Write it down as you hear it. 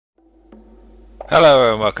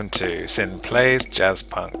Hello and welcome to Sin Plays Jazz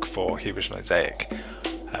Punk for Hubris Mosaic.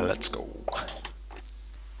 Let's go.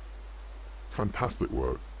 Fantastic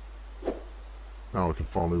work. Now I can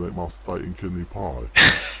finally make my steak and kidney pie.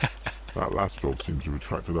 That last job seems to have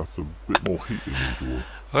attracted us a bit more heat than usual.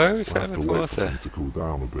 Where are we We'll filling have to with wait for water? things to cool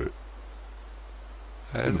down a bit.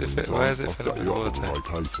 Where In is the it, meantime, where is it I'll filling set with you up with a water?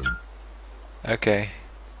 vacation. Okay.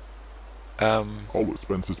 All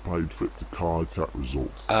expenses paid trip to Kai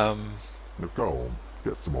Resorts. Now go on,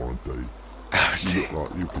 get some R&D. You look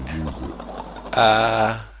like you can use it.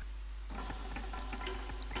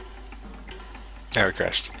 Oh, we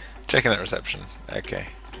crashed. Checking at reception. Okay.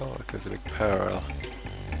 Oh, look, there's a big pearl.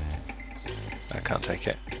 I can't take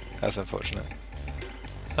it. That's unfortunate.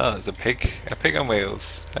 Oh, there's a pig. A pig on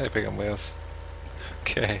wheels. Hey, pig on wheels.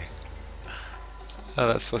 Okay. Oh,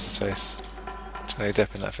 that's what's his face. Johnny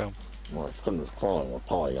Depp in that film. My goodness, calling a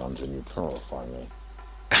polygon and you terrify me.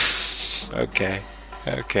 Okay.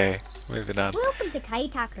 Okay. Moving on. Welcome to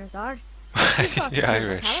Kaitak Resorts. We've got You're the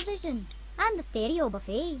Irish. television and the stereo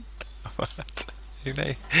buffet. What? You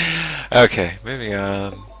know? Okay, moving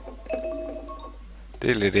on.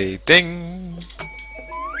 Diddly ding!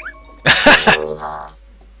 Oh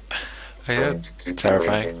yeah,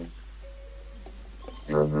 terrifying.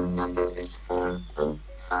 Your room number is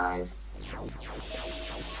 405.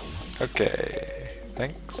 Okay,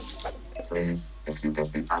 thanks. Please, if you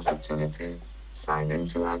get the opportunity, sign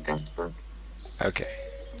into our guest book. Okay,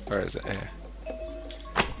 where is it? Here.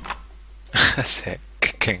 That's it.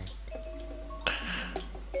 King.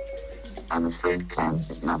 I'm afraid clams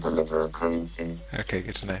is not a literal currency. Okay,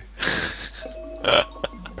 good to know.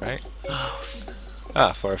 Right.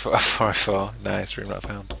 Ah, 404, 404. Nice, room not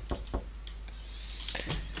found.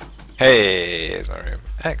 Hey, here's my room.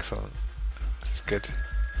 Excellent. This is good.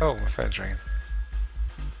 Oh, my phone's ringing.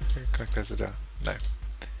 Can I close the door? No.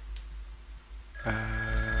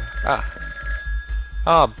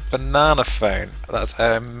 Banana phone. That's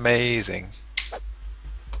amazing.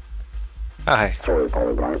 Oh, hey. Sorry,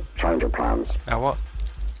 Polygon. Change of plans. Oh, what?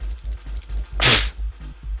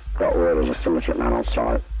 Got word of a syndicate man on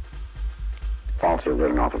site. Far too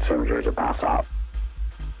big an opportunity to pass up.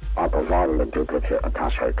 I provided a duplicate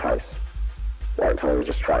attaché case. Wait till we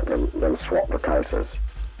distract them, then swap the cases.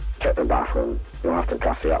 Check the bathroom. You'll have to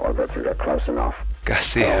gussy up with it to get close enough.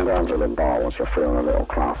 Gassy Go up. down to the bar once you're feeling a little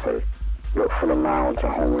classy. Look for the male to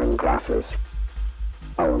hang in glasses.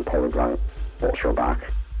 Oh, and Polygon, watch your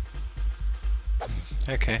back.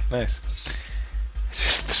 Okay, nice.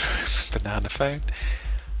 Just threw a banana phone.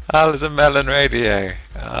 Oh, there's a melon radio.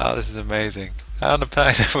 Oh, this is amazing. On a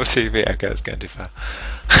pineapple TV. Okay, that's going too far.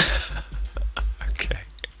 Okay.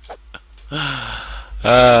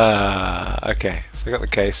 Okay, so I got the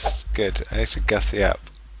case. Good. I need to gussy up.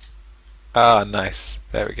 Ah, nice.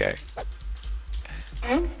 There we go.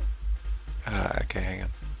 Okay, hang on.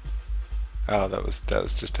 Oh, that was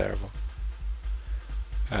just terrible.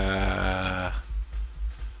 There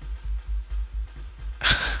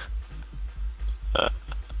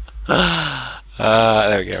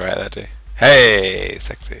we go, right, that'll do. Hey,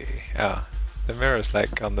 sexy. Oh, the mirror's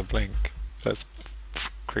like on the blink. That's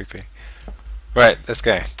creepy. Right, let's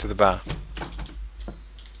go to the bar.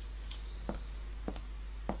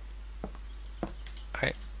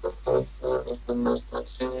 Right. The third floor is the most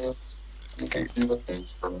luxurious. You can see the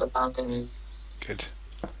beach from the balcony. Good.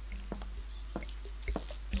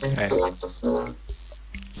 Please Okay. select the floor.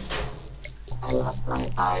 I lost my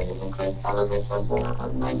eye in the Great Elevator War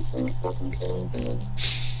of 1917.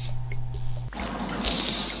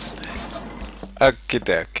 Okie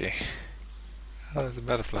dokie. Oh, there's a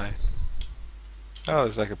butterfly. Oh,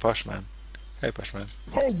 there's like a posh man. Hey, posh man.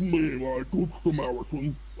 Pardon me, my good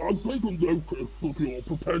Samaritan. I've taken notice of your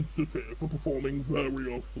propensity for performing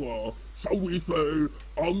various, shall we say,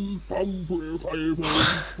 unsundry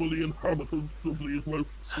favours for the inhabitants of these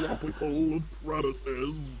most tropical of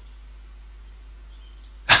premises.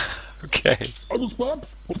 Okay. I was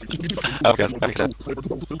perhaps...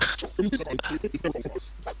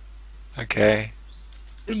 Okay.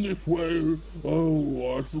 In this way,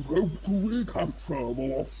 I should hope to recapture the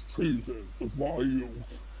lost cheeses of my youth.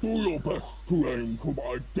 Do your best to aim for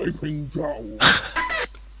my gaping jowls.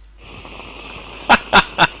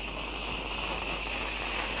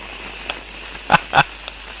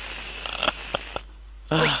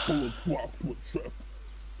 Excellent craftsmanship.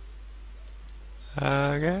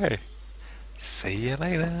 Okay. See you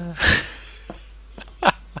later.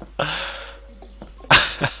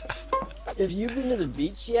 If you've been to the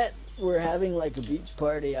beach yet, we're having like a beach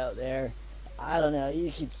party out there. I don't know,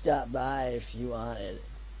 you could stop by if you wanted.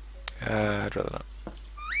 I'd rather not.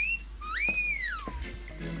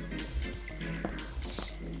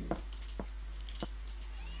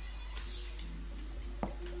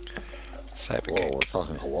 Cyber Well, we're kick.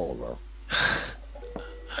 talking koala though.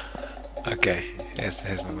 Okay,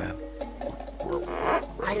 here's my man.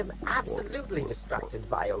 I am absolutely distracted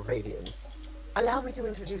by your radiance. Allow me to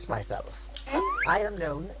introduce myself. I am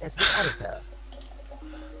known as the Editor.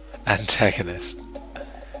 Antagonist.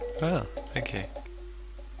 Well, thank you.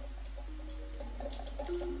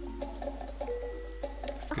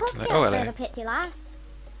 That's I good to know. hope Oh, you're hello. the pretty lass.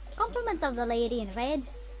 Compliments of the lady in red.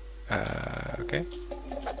 Okay.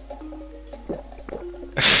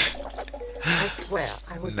 I swear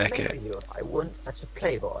I would Neck marry it. you if I weren't such a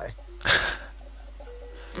playboy.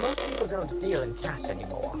 Most people don't deal in cash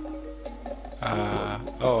anymore.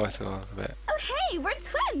 Oh, I saw a bit. Oh hey, we're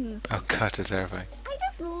twins! Oh god, it's terrifying. I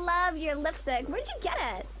just love your lipstick. Where'd you get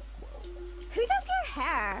it? Who does your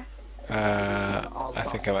hair? I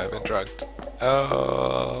think I might have been drugged.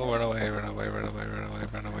 Oh, run away, run away, run away, run away,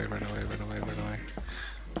 run away, run away, run away, run away.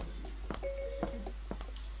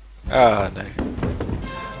 Oh no.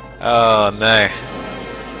 Oh no.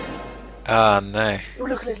 Oh no. You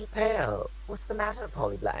look a little pale. What's the matter,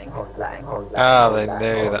 Polly Blank? Polly Blank, Polly Blank. Oh, they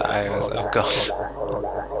knew that I was. Oh god.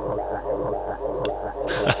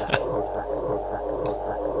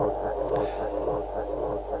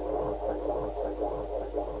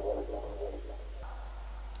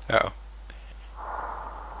 Oh.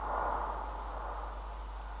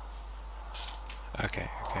 Okay,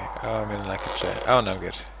 okay. Oh, I'm in like a chair. Oh, no, I'm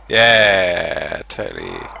good. Yeah,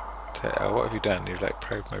 totally. Oh, what have you done? You've like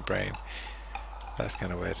probed my brain. That's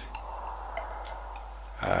kind of weird.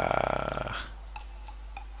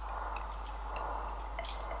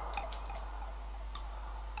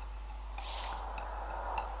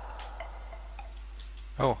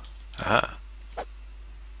 Oh, aha.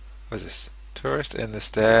 What's this? Tourist in the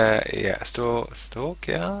stalkyard?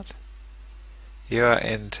 You are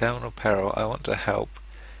in terminal peril. I want to help.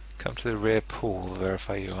 Come to the rear pool.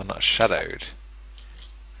 Verify you are not shadowed.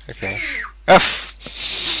 Okay. Uff!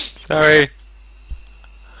 Sorry.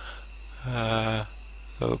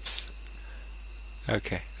 Oops.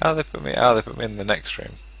 Okay. Oh, they put me in the next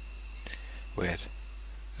room. Weird.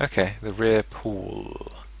 Okay, the rear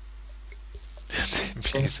pool.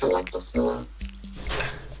 Please select the floor.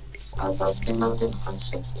 Others demanded from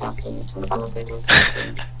ship's captain to elevator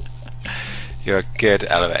captain. You're a good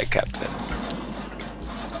elevator captain.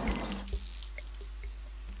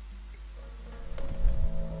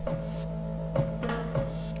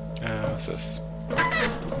 What's this?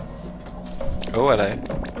 Oh, hello.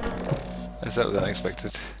 That was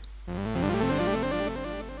unexpected.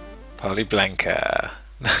 Polly Blanca.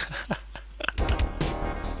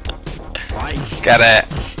 Got it!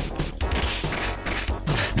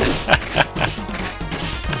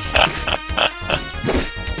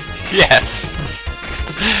 Yes!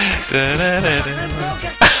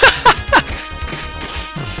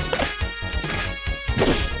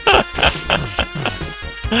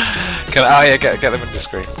 Oh yeah, get them in the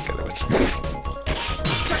screen. Get them in the screen.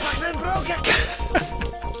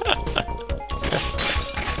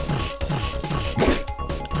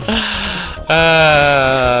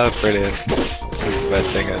 Brilliant. This is the best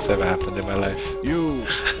thing that's ever happened in my life. You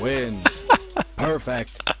win.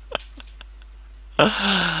 Perfect.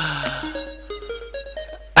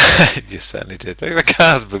 You certainly did. Look, the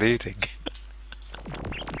car's bleeding.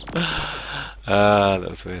 That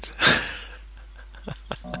was weird.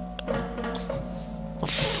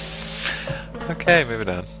 Okay, moving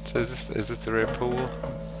on. So is this the rear pool?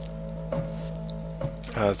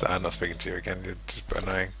 Oh, I'm not speaking to you again. You're just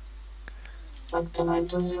annoying. What can I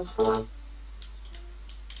do you for?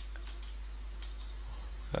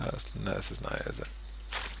 No, this is not it, is it?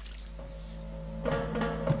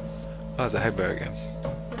 Oh, it's a hobo again.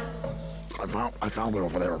 I found it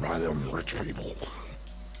over there by them rich people.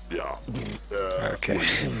 Yeah. Okay.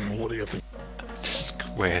 What do you think? Just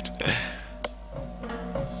weird.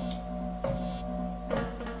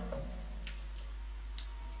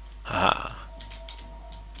 Ah.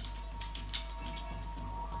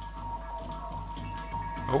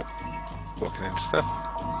 Oh, walking into stuff.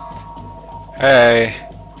 Hey.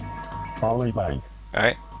 Polly Blank,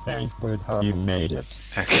 Alright. thank God how you made it.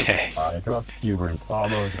 Okay. I trust you weren't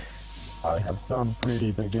followed. I have some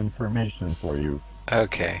pretty big information for you,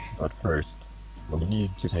 Okay. but first, we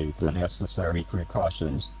need to take the necessary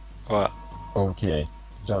precautions. What? Okay,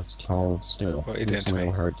 just hold still. What are you doing This to me?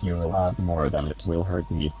 will hurt you a lot more than it will hurt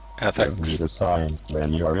me. Oh, Give me thanks. the sign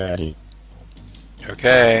when you're ready.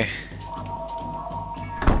 Okay. You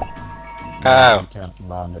Ow. can't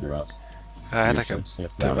monitor us. I had You like a should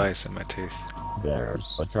sit down. device in my tooth.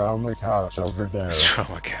 There's a trauma couch over there.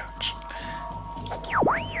 Trauma couch.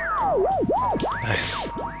 Nice.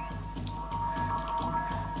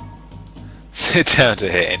 Sit down to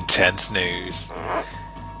hear intense news.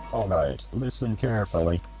 Alright, listen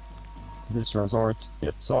carefully. This resort,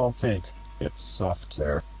 it's all fake. It's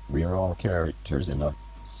software. We're all characters in a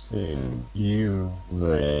simulation.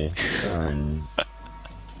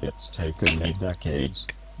 It's taken me decades,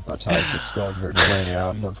 but I discovered a way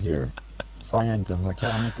out of here. Find the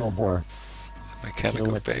mechanical boar. Mechanical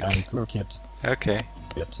Kill it pig. and cook it. Okay.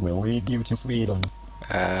 It will lead you to freedom.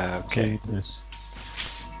 Okay. Take this.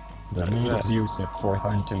 The What is natives that? use it for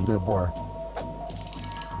hunting the boar.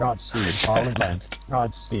 Godspeed, Polybank.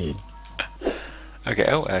 Godspeed. Okay,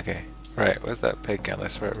 oh, okay. Right, where's that pig gun I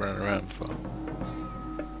saw it running around for?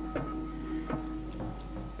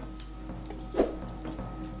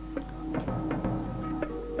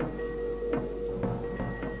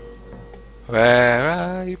 Where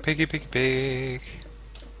are you, piggy, piggy, pig?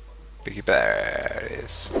 Piggy, there it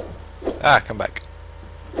is. Ah, come back.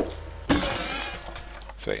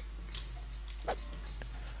 Sweet.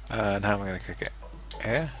 Now I'm gonna cook it.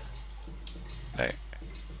 Here? No.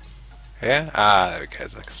 Here? Ah, there it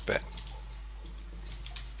goes, like a spit.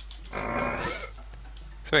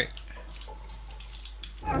 Sweet.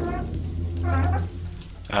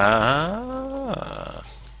 Ah.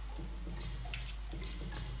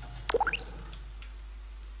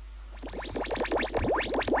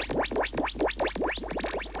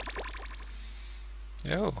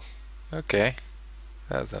 Oh, okay.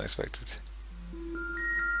 That was unexpected.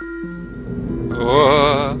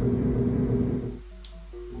 Whoa.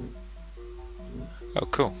 Oh,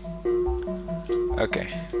 cool. Okay.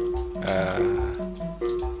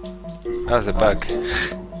 That was a bug.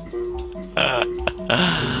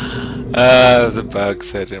 That was a bug,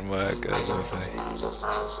 so it didn't work. That was really funny.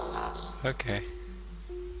 Okay.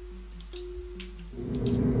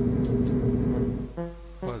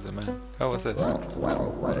 What was it, man? Oh, what's this?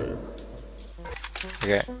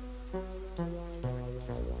 Okay.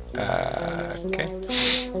 Okay.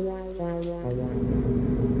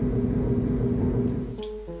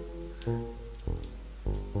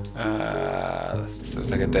 This looks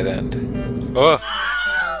like a dead end. Oh!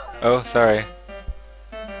 Oh, sorry.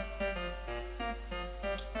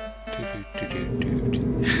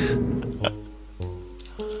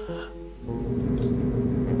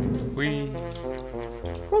 Wee.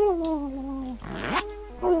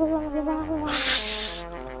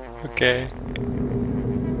 Okay.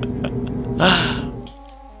 Ah!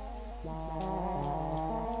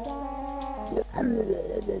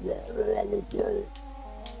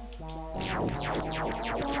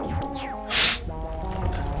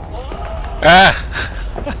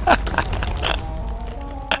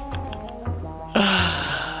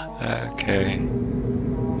 Okay.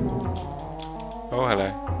 Oh, hello.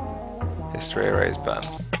 History erase button.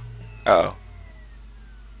 Uh oh.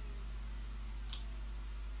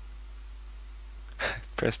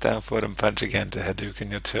 Press down forward and punch again to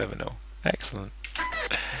Hadouken your terminal. Excellent.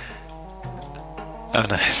 Oh,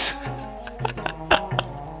 nice.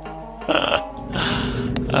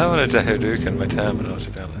 I wanted to Hadouken my terminal, to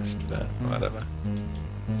be honest, but whatever.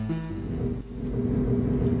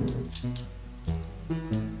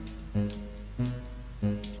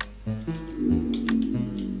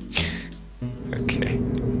 Okay.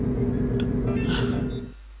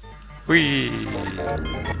 Whee!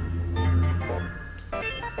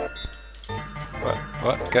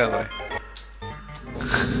 What? Get away.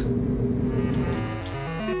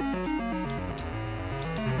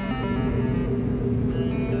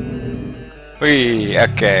 Whee!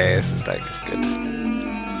 Okay, this is like, it's good.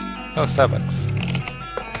 Oh, Starbucks.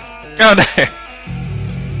 Oh no!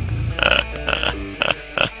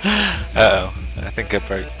 Uh-oh, I think I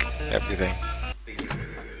broke everything.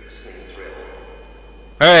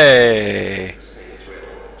 Hey!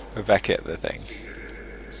 We're back at the thing.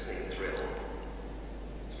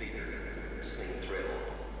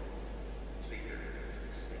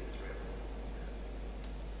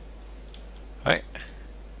 Right.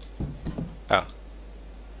 Oh.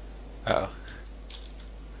 Uh-oh.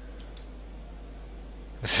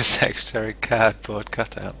 This is secretary cardboard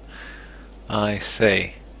cutout. I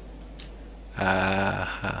see.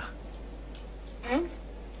 Aha.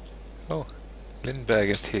 Oh.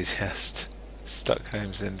 Lindbergh enthusiast.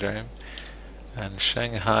 Stockholm syndrome. And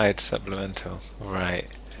Shanghai supplemental. Right.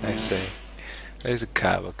 I see. There's a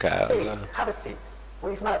cardboard cutout as Please, well. have a seat.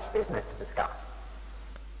 We've much business to discuss.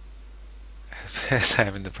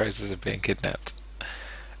 I'm in the process of being kidnapped.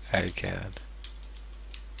 Okay then.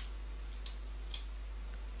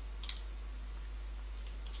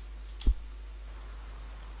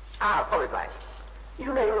 Ah, Polyblank.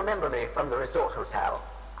 You may remember me from the resort hotel.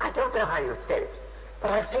 I don't know how you escaped,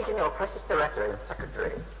 but I've taken your precious director and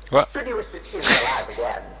secretary. What? Should you wish to see me alive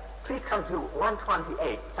again, please come to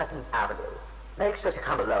 128 Pheasants Avenue. Make sure to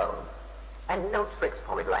come alone. And no tricks,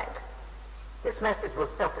 Polly Blank. This message will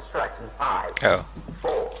self-destruct in 5, Oh.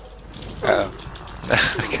 4, Oh.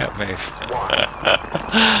 I can't move. 1.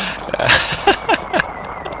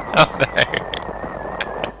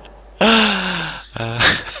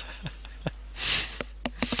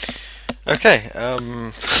 Okay,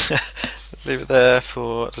 leave it there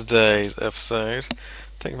for today's episode.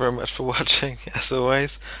 Thank you very much for watching, as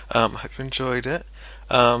always. Hope you enjoyed it.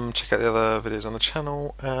 Check out the other videos on the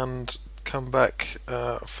channel and come back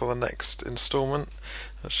for the next instalment.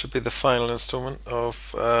 That should be the final instalment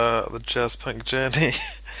of the Jazz Punk journey.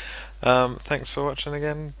 Thanks for watching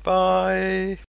again. Bye!